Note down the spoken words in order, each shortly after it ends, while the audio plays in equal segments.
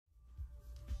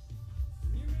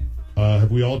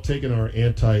Have we all taken our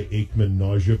anti-Aikman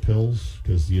nausea pills?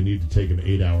 Because you need to take them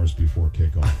 8 hours before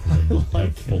kickoff. And then I like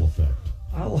have full effect.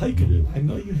 I like You him. do. I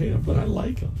know you hate him, but I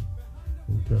like him.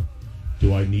 Okay.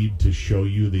 Do I need to show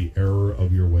you the error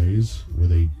of your ways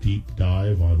with a deep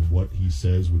dive on what he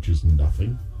says, which is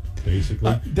nothing,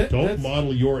 basically? Don't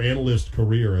model your analyst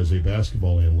career as a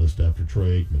basketball analyst after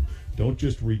Troy Aikman. Don't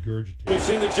just regurgitate. We've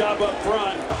seen the job up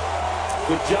front.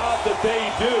 The job that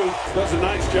they do does a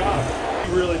nice job.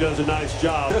 He really does a nice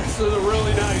job. This is a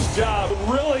really nice job.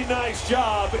 Really nice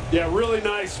job. Yeah, really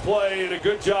nice play and a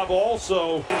good job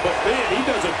also. But, man, he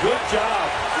does a good job.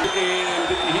 And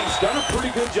he's done a pretty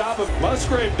good job.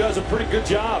 Musgrave does a pretty good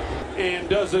job and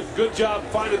does a good job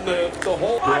finding the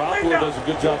hole. Garoppolo does a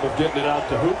good job of getting it out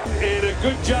to hoop. And a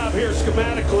good job here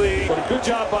schematically. But a good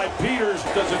job by Peters.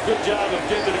 Does a good job of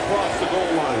getting it across the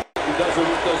goal line. He does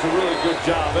a really good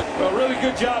job. A really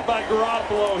good job by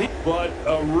Garoppolo, but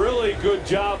a really good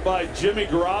job by Jimmy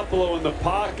Garoppolo in the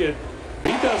pocket.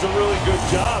 He does a really good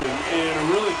job, and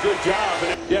a really good job.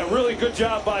 And yeah, really good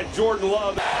job by Jordan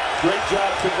Love. Great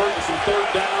job converting some third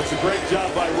downs. A great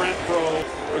job by Renfro.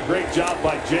 A great job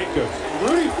by Jacobs.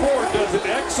 Rudy Ford does an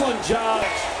excellent job.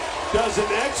 Does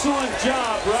an excellent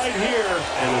job right here.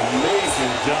 An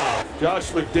amazing job.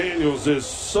 Josh McDaniels is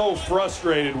so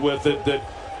frustrated with it that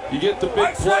you get the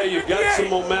big play, you've got some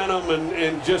momentum,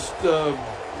 and just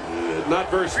not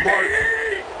very smart. We're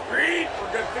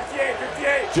good.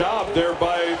 58. Job there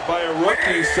by a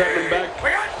rookie setting him back.